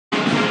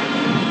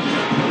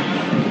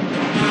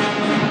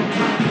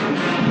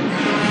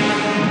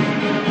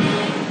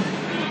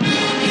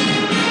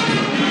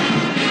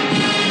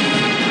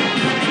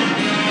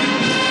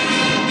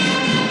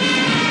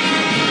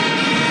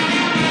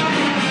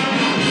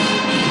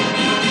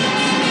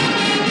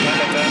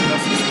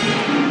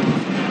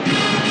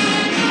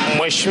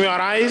Mheshimiwa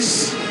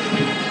Rais,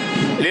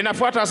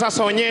 linafuata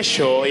sasa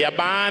onyesho ya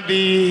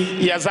baadhi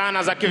ya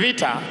zana za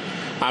kivita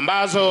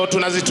ambazo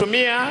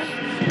tunazitumia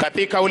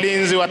katika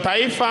ulinzi wa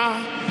taifa,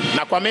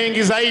 na kwa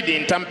mengi zaidi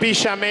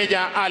nitampisha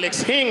Meja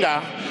Alex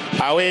Hinga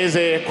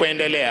aweze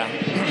kuendelea.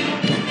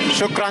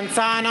 Shukran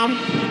sana.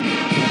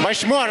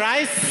 Mheshimiwa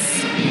Rais,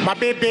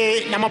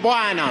 mabibi na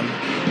mabwana,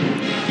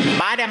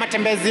 baada ya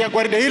matembezi ya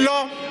gwaride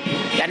hilo,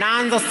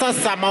 yanaanza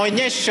sasa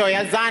maonyesho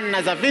ya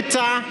zana za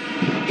vita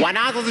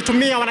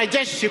wanazozitumia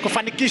wanajeshi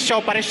kufanikisha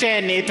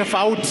operesheni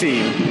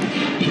tofauti.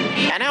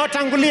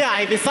 Yanayotangulia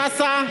hivi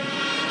sasa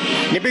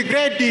ni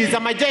brigedi za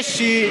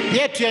majeshi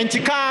yetu ya nchi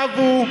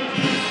kavu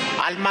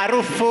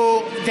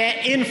almaarufu the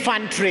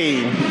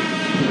infantry.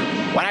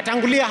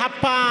 Wanatangulia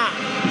hapa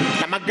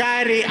na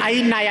magari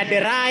aina ya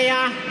deraya,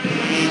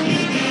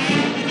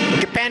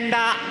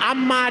 ukipenda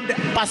armored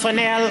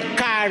personnel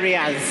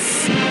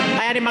carriers.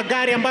 Haya ni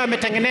magari ambayo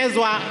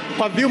yametengenezwa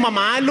kwa vyuma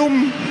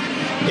maalum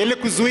ili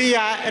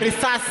kuzuia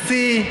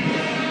risasi,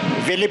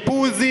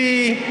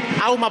 vilipuzi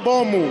au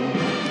mabomu,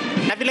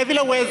 na vile vile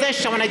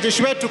huwezesha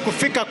wanajeshi wetu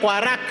kufika kwa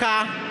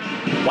haraka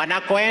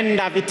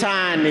wanakoenda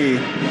vitani,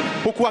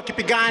 huku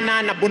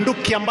wakipigana na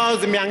bunduki ambazo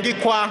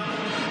zimeangikwa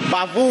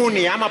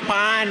bavuni ama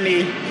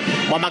paani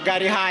mwa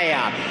magari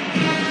haya.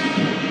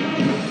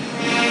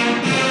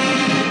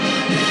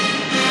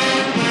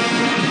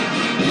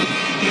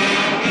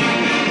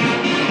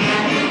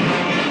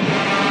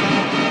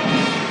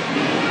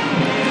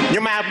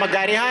 Nyuma ya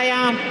magari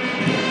haya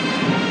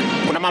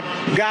kuna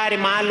magari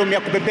maalum ya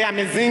kubebea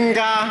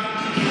mizinga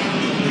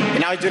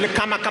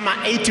inayojulikana kama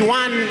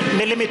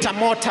 81mm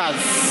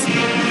mortars,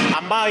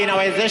 ambayo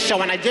inawezesha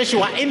wanajeshi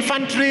wa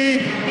infantry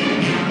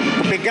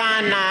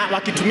kupigana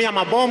wakitumia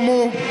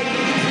mabomu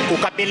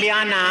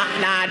kukabiliana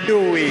na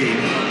adui.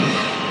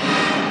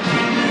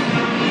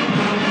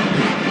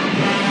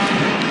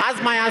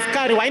 Azma ya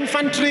askari wa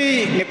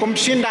infantry ni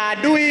kumshinda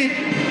adui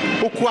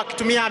huku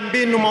akitumia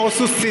mbinu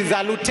mahususi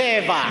za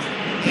luteva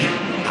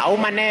au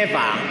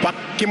maneva, kwa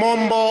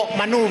kimombo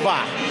manuva,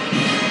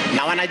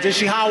 na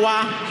wanajeshi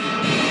hawa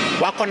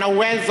wako na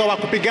uwezo wa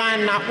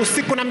kupigana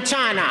usiku na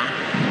mchana,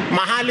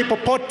 mahali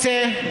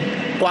popote,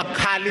 kwa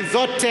hali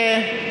zote,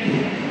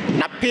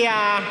 na pia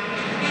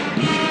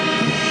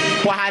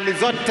kwa hali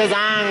zote za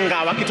anga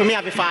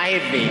wakitumia vifaa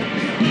hivi.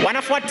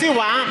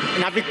 Wanafuatiwa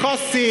na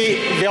vikosi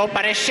vya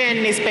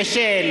operesheni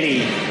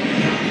spesheli,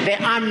 the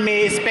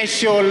Army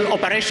Special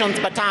Operations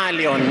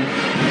Battalion,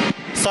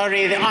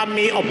 the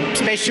Army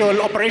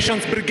Special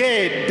Operations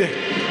Brigade,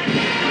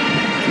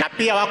 na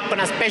pia wako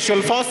na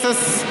Special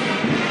Forces.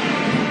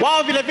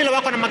 Wao vile vile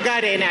wako na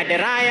magari aina ya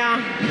deraya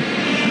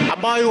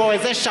ambayo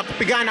huwawezesha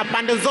kupigana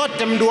pande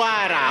zote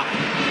mduara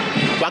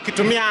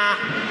wakitumia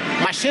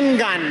machine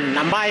gun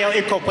ambayo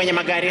iko kwenye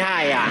magari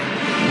haya.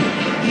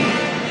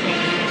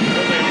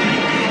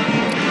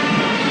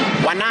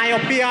 Wanayo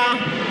pia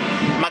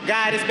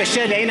magari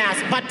speciali aina ya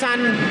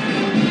Spartan,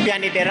 pia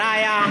ni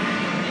deraya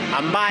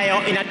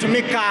ambayo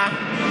inatumika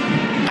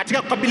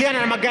katika kukabiliana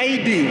na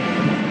magaidi,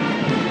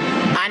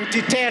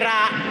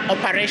 anti-terror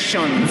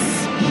operations.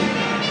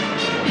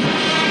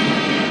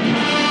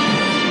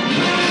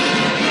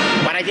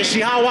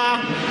 Wanajeshi hawa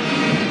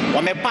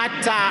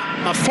wamepata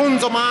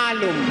mafunzo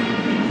maalum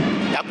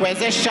ya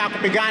kuwezesha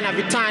kupigana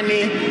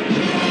vitani,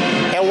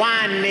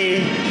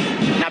 hewani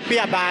na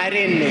pia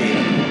baharini.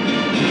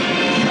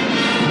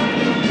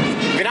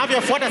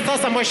 Vinavyofuata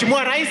sasa,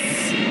 Mheshimiwa Rais,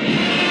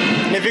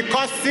 ni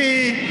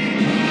vikosi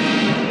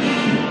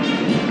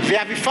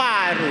vya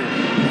vifaru,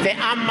 the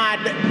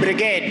Armored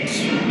Brigade.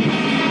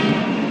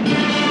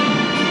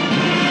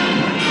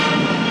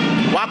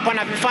 Wako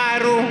na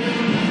vifaru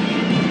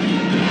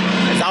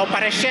za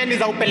operesheni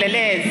za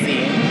upelelezi,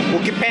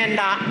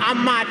 ukipenda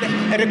armored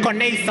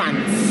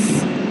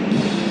reconnaissance,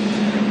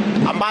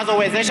 ambazo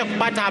huwezesha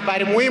kupata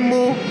habari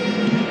muhimu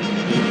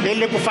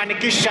ili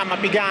kufanikisha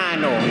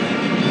mapigano.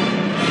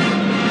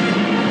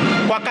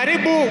 Kwa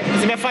karibu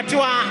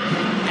zimefuatiwa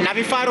na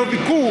vifaru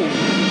vikuu,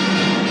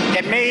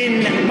 the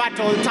main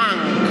battle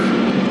tank,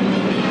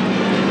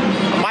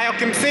 ambayo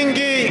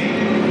kimsingi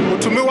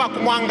hutumiwa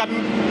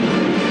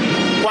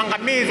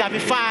kuangamiza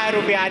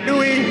vifaru vya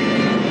adui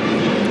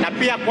na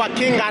pia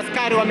kuwakinga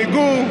askari wa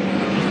miguu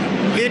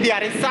dhidi ya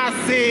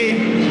risasi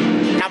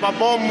na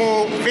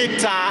mabomu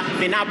vita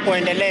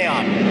vinapoendelea.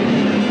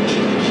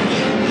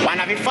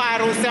 Wana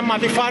vifaru husema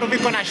vifaru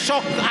viko na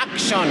shock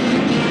action,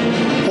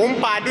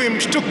 kumpa adui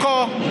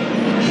mshtuko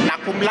na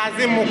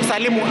kumlazimu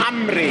kusalimu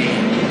amri,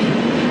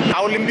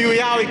 kauli mbiu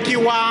yao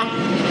ikiwa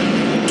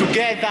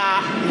together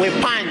we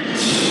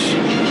punch.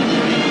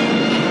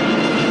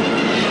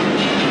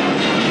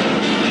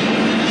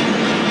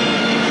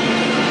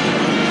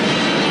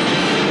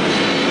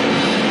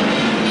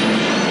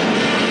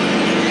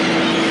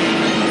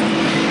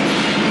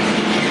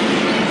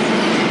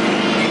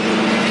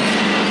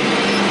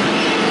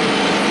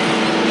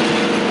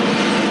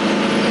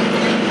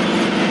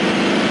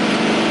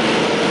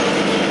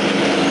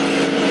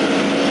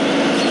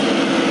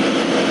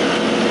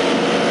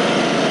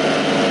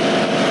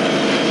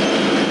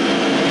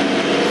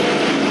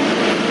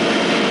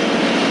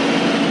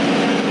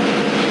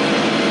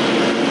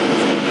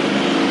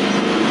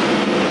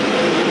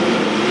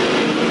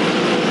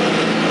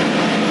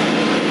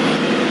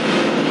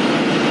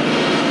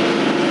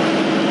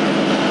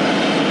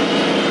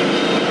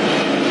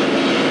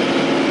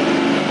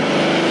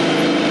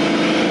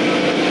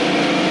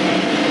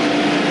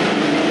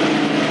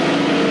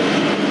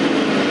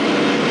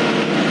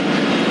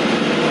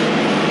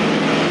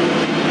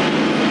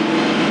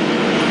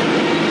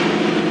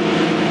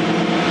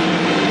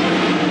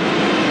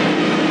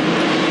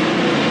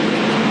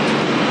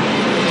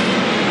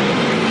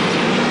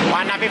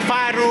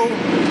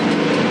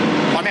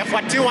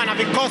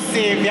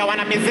 vikosi vya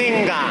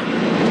wanamizinga,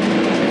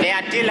 the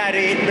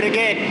artillery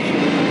brigade,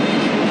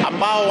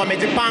 ambao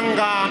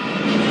wamejipanga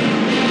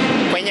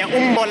kwenye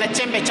umbo la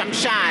chembe cha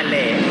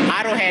mshale,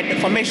 arrowhead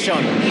formation.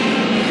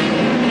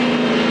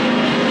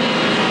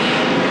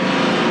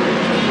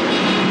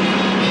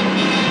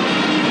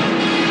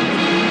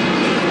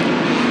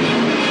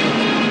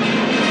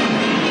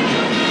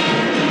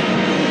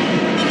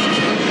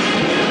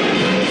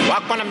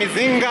 Wako na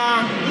mizinga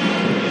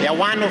ya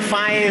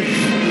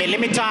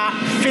 105mm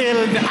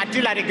field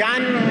artillery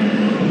gun,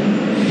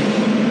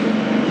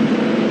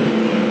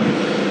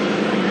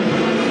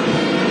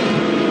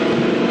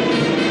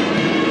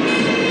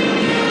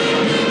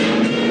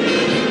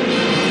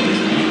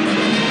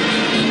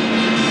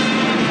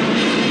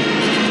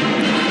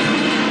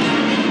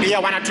 pia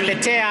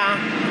wanatuletea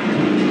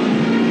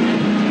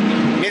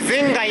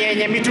mizinga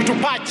yenye mitutu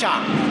pacha,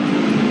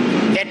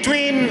 the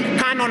twin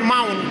cannon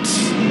mount,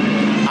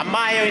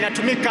 ambayo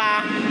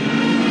inatumika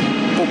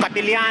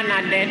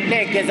kukabiliana na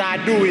ndege za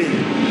adui.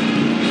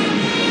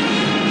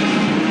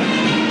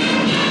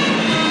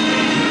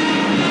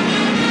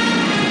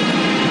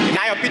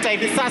 Inayopita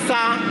hivi sasa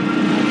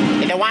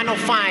ni the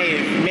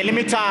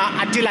 105mm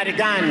artillery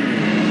gun.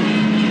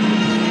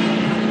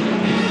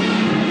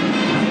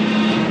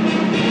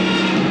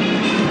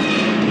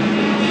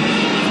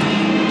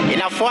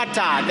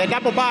 Inafuata the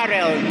double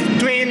barreled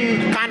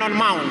twin cannon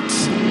mount.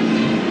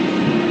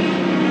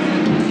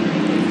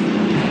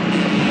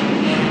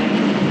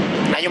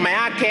 Na nyuma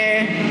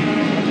yake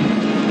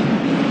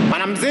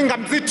wanamzinga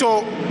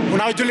mzito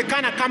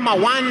unaojulikana kama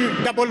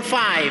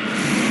 155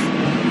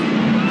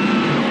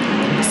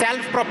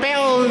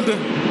 self-propelled,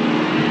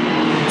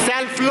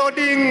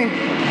 self-loading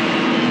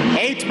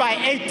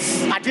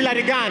 8x8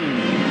 artillery gun.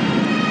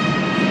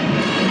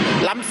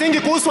 La msingi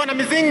kuhusu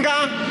wanamizinga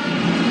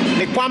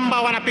ni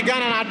kwamba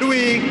wanapigana na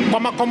adui kwa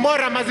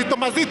makombora mazito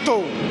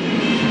mazito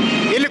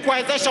ili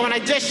kuwawezesha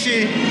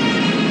wanajeshi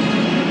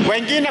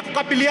wengine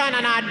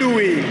kukabiliana na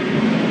adui.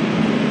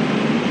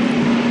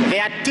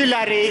 The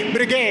artillery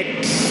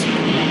brigade,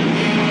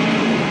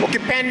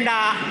 ukipenda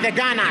the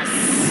gunners.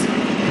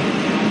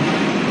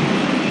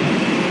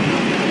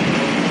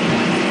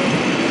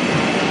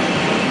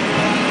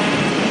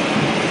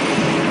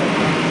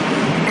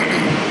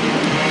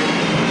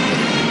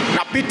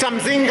 Napita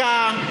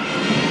mzinga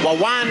wa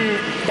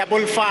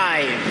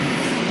 155.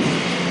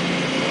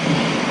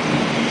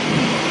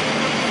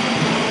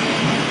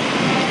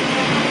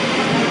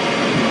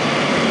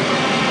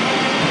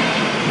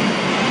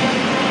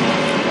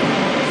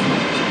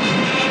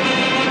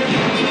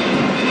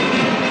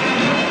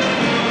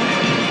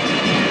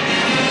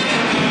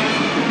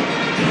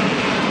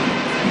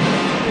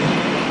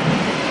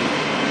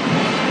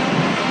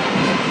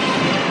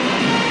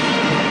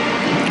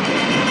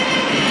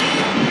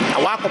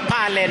 Wako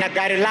pale na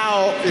gari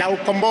lao la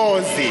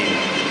ukombozi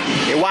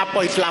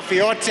iwapo hitilafu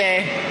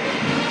yote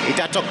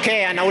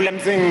itatokea na ule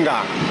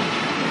mzinga.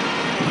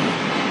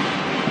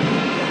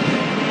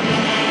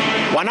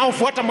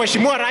 Wanaofuata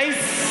Mheshimiwa Rais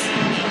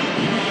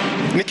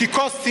ni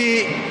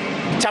kikosi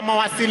cha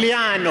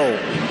mawasiliano,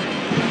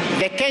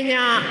 the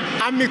Kenya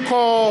Army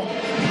Corps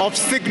of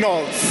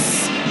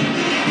Signals,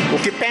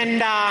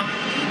 ukipenda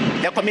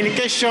the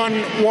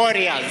Communication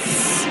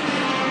Warriors.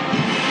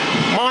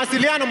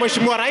 Mawasiliano,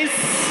 Mheshimiwa Rais,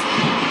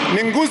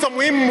 ni nguzo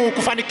muhimu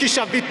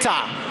kufanikisha vita,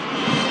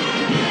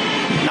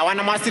 na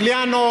wana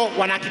mawasiliano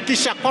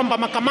wanahakikisha kwamba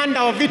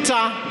makamanda wa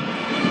vita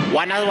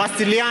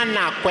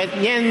wanawasiliana kwa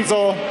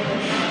nyenzo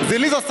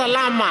zilizo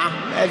salama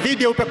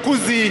dhidi ya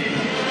upekuzi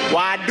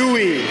wa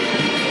adui,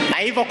 na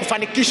hivyo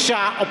kufanikisha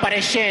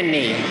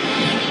operesheni.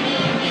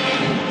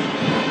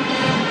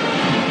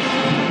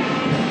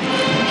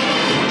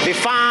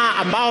 Vifaa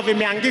ambao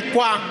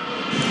vimeangikwa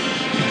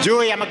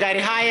juu ya magari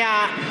haya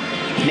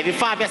ni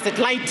vifaa vya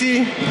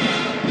satellite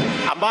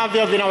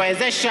ambavyo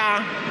vinawezesha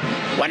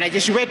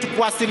wanajeshi wetu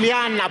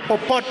kuwasiliana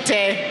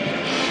popote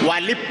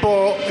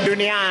walipo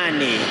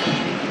duniani,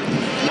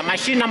 na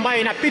mashine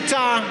ambayo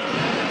inapita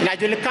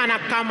inajulikana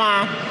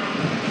kama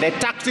the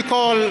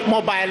Tactical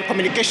Mobile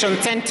Communication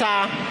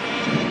Center,